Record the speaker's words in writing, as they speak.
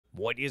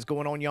What is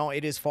going on, y'all?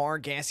 It is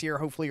Fargassier.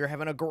 Hopefully you're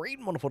having a great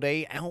and wonderful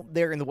day out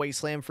there in the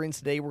wasteland, friends.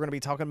 Today we're going to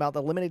be talking about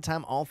the limited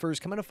time offers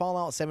coming to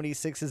Fallout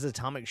 76's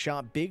Atomic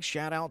Shop. Big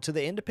shout out to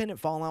the independent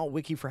Fallout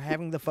wiki for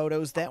having the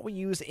photos that we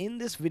use in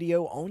this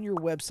video on your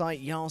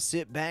website. Y'all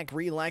sit back,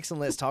 relax, and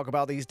let's talk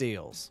about these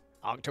deals.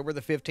 October the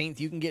 15th,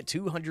 you can get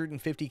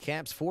 250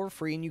 caps for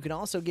free, and you can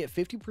also get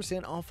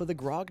 50% off of the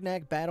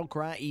Grognak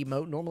Battlecry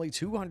emote, normally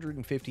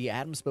 250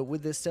 atoms, but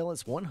with this sale,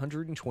 it's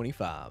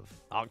 125.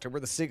 October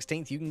the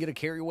 16th, you can get a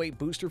carry weight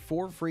booster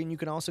for free, and you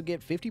can also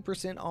get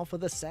 50% off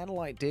of the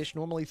satellite dish,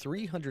 normally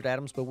 300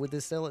 atoms, but with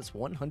this sale, it's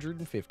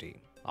 150.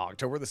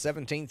 October the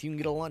 17th, you can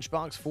get a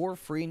lunchbox for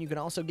free, and you can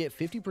also get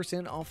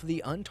 50% off of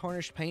the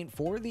untarnished paint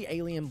for the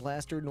Alien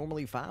Blaster,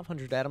 normally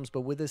 500 atoms,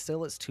 but with this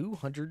sale, it's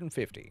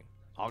 250.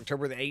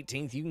 October the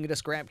 18th, you can get a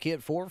scrap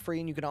kit for free,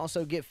 and you can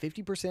also get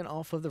 50%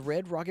 off of the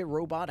Red Rocket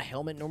Robot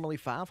helmet, normally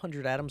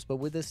 500 atoms, but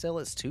with this sale,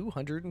 it's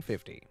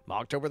 250.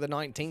 October the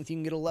 19th, you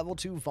can get a level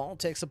 2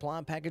 Vault-Tec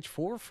supply package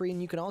for free,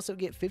 and you can also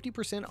get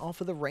 50%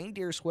 off of the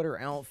Reindeer Sweater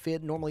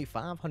outfit, normally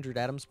 500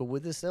 atoms, but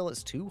with this sale,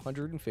 it's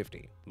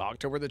 250.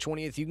 October the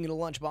 20th, you can get a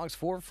lunchbox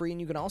for free,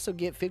 and you can also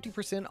get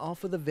 50%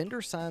 off of the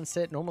Vendor Sign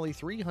set, normally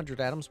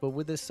 300 atoms, but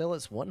with this sale,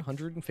 it's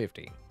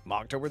 150.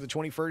 October the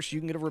 21st,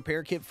 you can get a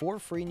repair kit for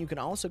free, and you can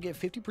also get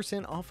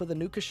 50% off of the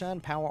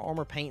Nukashine Power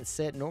Armor paint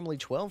set, normally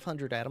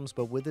 1200 atoms,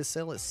 but with this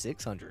sale it's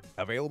 600.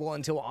 Available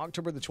until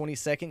October the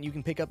 22nd, you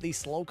can pick up the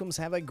Slocum's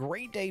Have a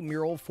Great Day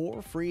mural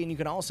for free, and you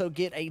can also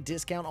get a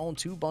discount on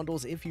 2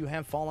 bundles if you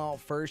have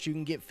Fallout First. You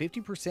can get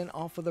 50%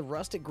 off of the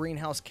Rustic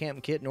Greenhouse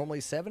Camp Kit, normally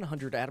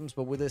 700 atoms,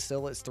 but with this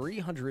sale it's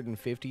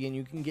 350, and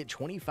you can get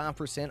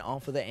 25%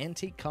 off of the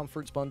Antique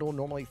Comforts bundle,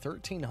 normally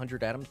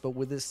 1300 atoms, but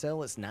with this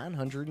sale it's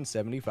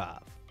 975.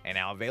 And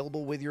now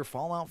available with your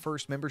Fallout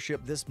First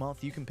membership this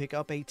month, you can pick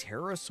up a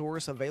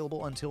Pterosaurus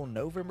available until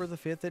November the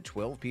 5th at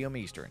 12 p.m.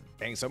 Eastern.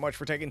 Thanks so much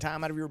for taking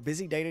time out of your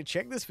busy day to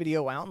check this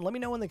video out, and let me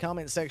know in the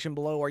comment section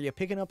below, are you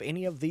picking up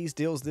any of these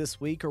deals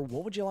this week, or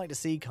what would you like to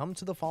see come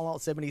to the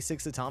Fallout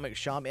 76 Atomic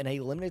Shop in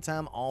a limited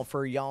time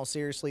offer? Y'all,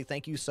 seriously,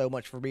 thank you so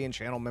much for being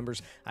channel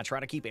members. I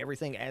try to keep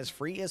everything as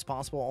free as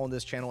possible on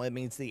this channel. It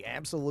means the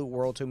absolute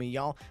world to me.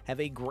 Y'all have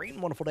a great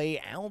and wonderful day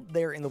out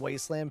there in the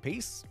wasteland.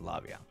 Peace.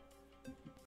 Love ya.